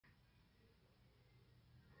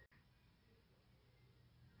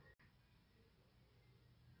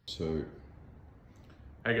2.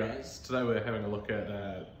 Hey guys, today we're having a look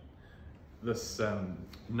at this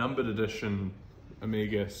numbered edition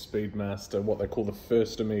Omega Speedmaster, what they call the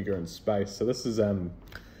first Omega in space. So this is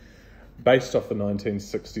based off the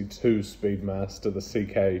 1962 Speedmaster, the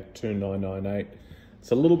CK2998.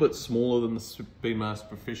 It's a little bit smaller than the Speedmaster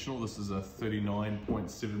Professional. This is a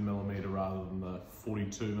 39.7mm rather than the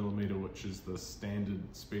 42mm, which is the standard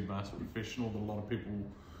Speedmaster Professional that a lot of people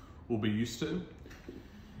will be used to.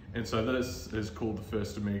 And so this is called the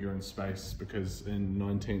first Omega in space because in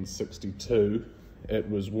 1962 it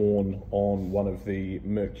was worn on one of the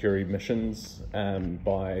Mercury missions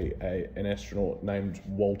by an astronaut named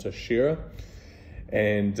Walter Scherer.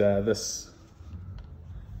 And this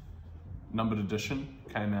numbered edition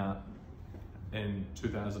came out in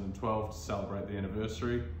 2012 to celebrate the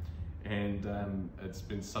anniversary, and it's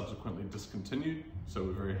been subsequently discontinued. So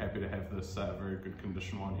we're very happy to have this very good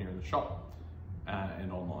condition one here in the shop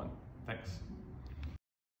and online. Thanks.